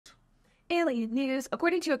alien news.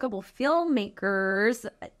 According to a couple filmmakers,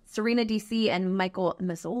 Serena DC and Michael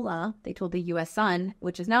Mazzola, they told the U.S. Sun,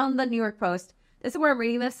 which is now in the New York Post. This is where I'm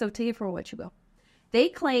reading this, so take it for what you will. They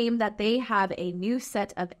claim that they have a new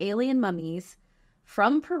set of alien mummies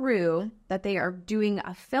from Peru that they are doing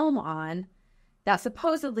a film on, that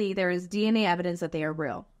supposedly there is DNA evidence that they are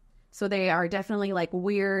real. So they are definitely like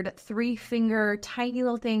weird 3-finger, tiny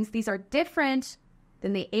little things. These are different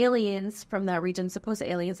than the aliens from that region, supposed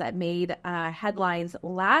aliens that made headlines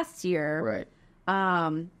last year.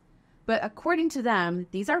 Right. But according to them,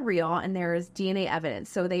 these are real and there is DNA evidence.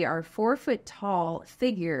 So they are 4-foot tall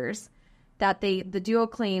figures that the duo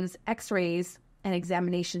claims X-rays and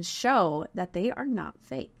examinations show that they are not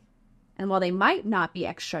fake. And while they might not be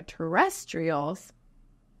extraterrestrials,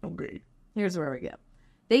 Okay. here's where we go.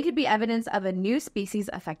 They could be evidence of a new species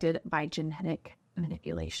affected by genetic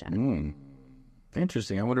manipulation.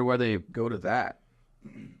 Interesting. I wonder why they go to that.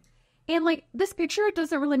 And like this picture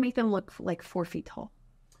doesn't really make them look like 4 feet tall.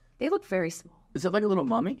 They look very small. Is it like a little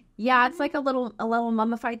mummy? Yeah, it's like a little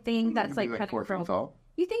mummified thing that's like kind 4 of feet tall.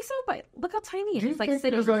 You think so? But look how tiny it is. Like There's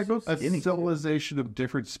sitting. like a civilization of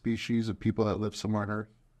different species of people that live somewhere on Earth.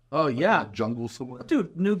 Oh yeah, Jungle somewhere.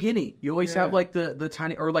 dude. New Guinea. You always have like the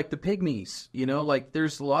tiny, or like the pygmies. You know, like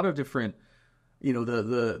there's a lot of different. You know,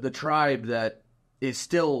 the tribe that is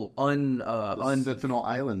still Sentinel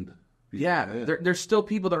Island. Yeah, there's still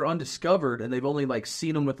people that are undiscovered, and they've only like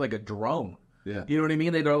seen them with like a drone. Yeah. You know what I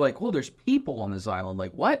mean? They're like, well, there's people on this island.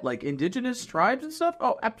 Like, what? Like indigenous tribes and stuff?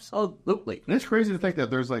 Oh, absolutely. And it's crazy to think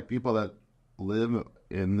that there's like people that live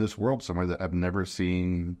in this world somewhere that have never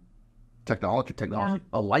seen technology.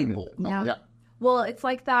 A light bulb. Yeah. Well, it's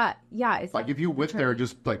like that. Yeah. It's Like if you went there,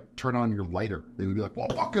 just like turn on your lighter, they would be like, well,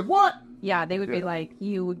 fucking what? Yeah, they would be like,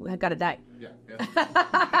 you got to die.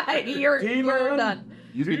 Yeah. You're done.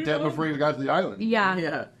 You'd be dead before you got to the island. Yeah.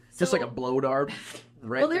 Yeah. Just like a blow dart.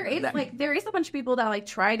 Right. Well, there is a bunch of people that like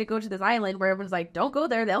try to go to this island where everyone's like, don't go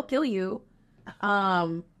there, they'll kill you.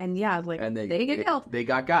 And yeah, like and they get killed. They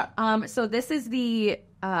got. So this is the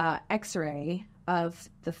X-ray of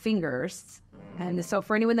the fingers, and so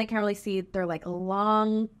for anyone that can't really see, they're like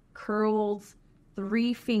long curled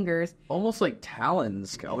 3 fingers, Almost like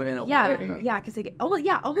talons. yeah, because they get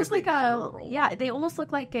almost like they almost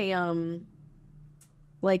look like a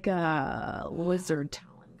lizard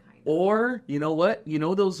talon kind of. Or, you know what? You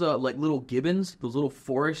know those like little gibbons, those little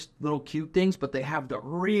forest, little cute things, but they have the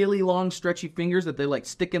really long, stretchy fingers that they like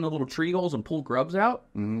stick in the little tree holes and pull grubs out.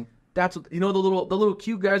 Mm-hmm. That's what, you know, the little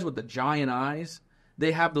cute guys with the giant eyes.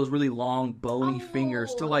 They have those really long, bony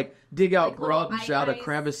fingers to like dig out grubs out of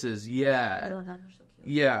crevices. Yeah,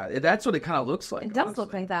 yeah, that's what it kind of looks like. It does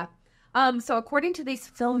look like that. So according to these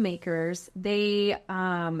filmmakers,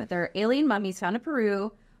 they're alien mummies found in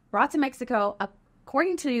Peru, brought to Mexico.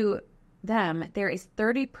 According to them, there is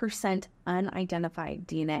 30% unidentified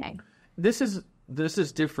DNA. This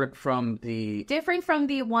is different from the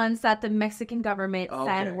ones that the Mexican government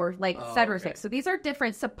said were fake. So these are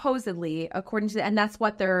different, supposedly, according to, and that's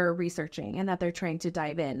what they're researching and that they're trying to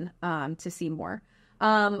dive in to see more.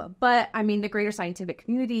 But I mean, the greater scientific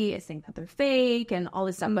community is saying that they're fake and all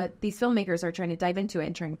this stuff. But these filmmakers are trying to dive into it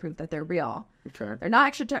and trying to prove that they're real. Okay. They're not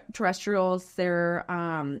extraterrestrials. They're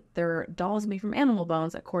dolls made from animal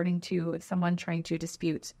bones, according to someone trying to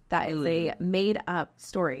dispute that is a made up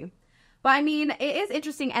story. But I mean, it is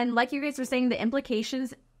interesting. And like you guys were saying, the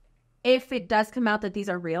implications, if it does come out that these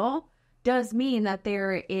are real, does mean that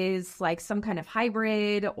there is like some kind of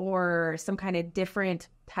hybrid or some kind of different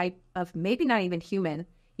type of, maybe not even human.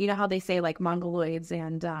 You know how they say like mongoloids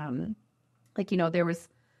and like, you know, there was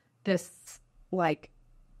this like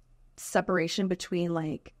separation between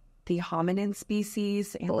like the hominin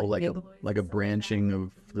species and like a branching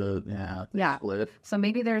of the split. So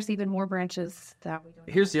maybe there's even more branches that we don't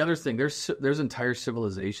know. Here's the other thing. There's entire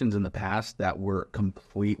civilizations in the past that were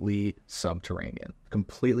completely subterranean,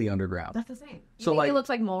 completely underground. That's the same. So think like it looks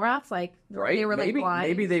like mole rats, like right? they were maybe, like blind.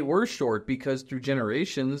 Maybe they were short because through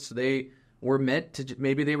generations they were meant to.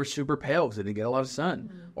 Maybe they were super pale because they didn't get a lot of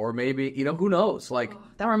sun, or maybe who knows? Like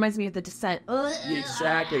that reminds me of The Descent.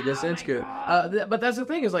 Exactly, Descent's good. But that's the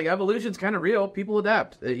thing is like evolution's kind of real. People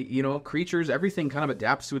adapt. Creatures, everything kind of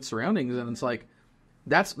adapts to its surroundings, and it's like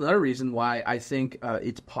that's another reason why I think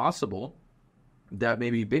it's possible that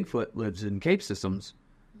maybe Bigfoot lives in cave systems.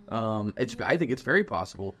 I think it's very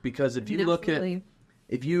possible because if you look at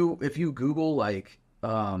if you Google like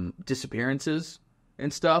disappearances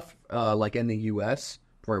and stuff like in the U.S.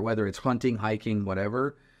 for whether it's hunting, hiking,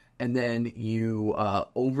 whatever, and then you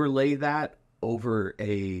overlay that over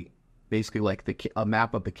basically like a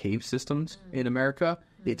map of the cave systems in America,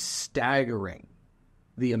 it's staggering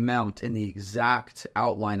the amount and the exact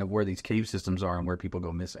outline of where these cave systems are and where people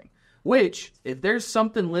go missing. Which, if there's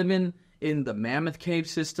something living in the Mammoth Cave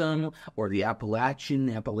system or the Appalachian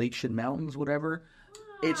Mountains, whatever,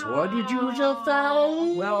 it's what did you just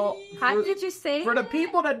say? Well, How did you say? for the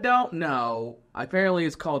people that don't know, apparently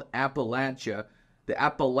it's called Appalachia, the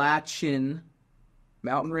Appalachian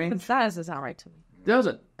mountain range. That doesn't sound right to me.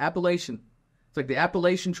 Doesn't. Appalachian. It's like the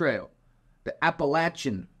Appalachian Trail. The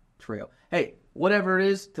Appalachian Trail. Hey, whatever it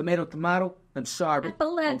is, tomato, I'm sorry.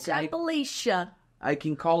 Appalachia. I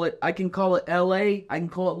can call it LA, I can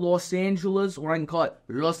call it Los Angeles, or I can call it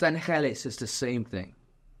Los Angeles. It's the same thing.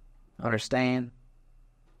 Understand?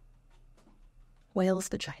 Whales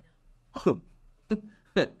vagina.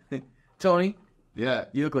 Tony, Yeah,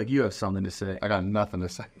 you look like you have something to say. I got nothing to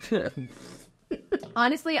say.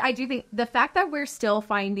 Honestly, I do think the fact that we're still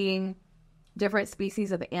finding different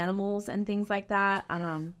species of animals and things like that.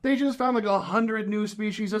 They just found like 100 new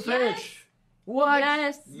species of fish. What?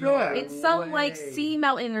 Yes. Yeah. It's some like sea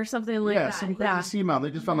mountain or something like Yeah, that. some crazy sea mountain.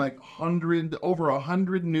 They just found like over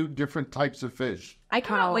 100 new different types of fish. I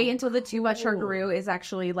cannot wait until the Tuba Sharkaroo is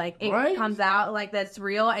actually like it Right? comes out like that's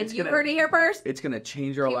real and It's you gonna- heard it here first. It's going to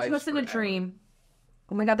change our Came lives. to us in a forever. dream.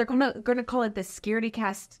 Oh my god, they're gonna call it the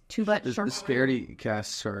Scaredycast Tuba The Sharkaroo.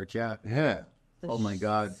 Scaredycast shark, yeah. Yeah. Oh my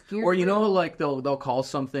god. Scared Or you know, like they'll call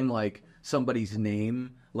something like somebody's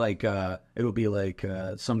name, like it'll be like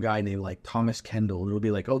some guy named like Thomas Kendall. It'll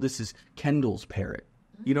be like, oh, this is Kendall's parrot.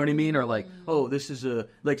 You know what I mean? Or like, oh, this is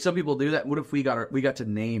like some people do that. What if we got to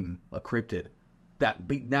name a cryptid that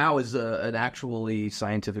now is an actually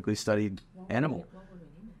scientifically studied animal?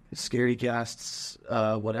 Scaredycast's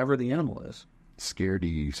whatever the animal is.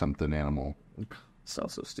 Scaredy something animal. So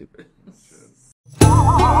stupid.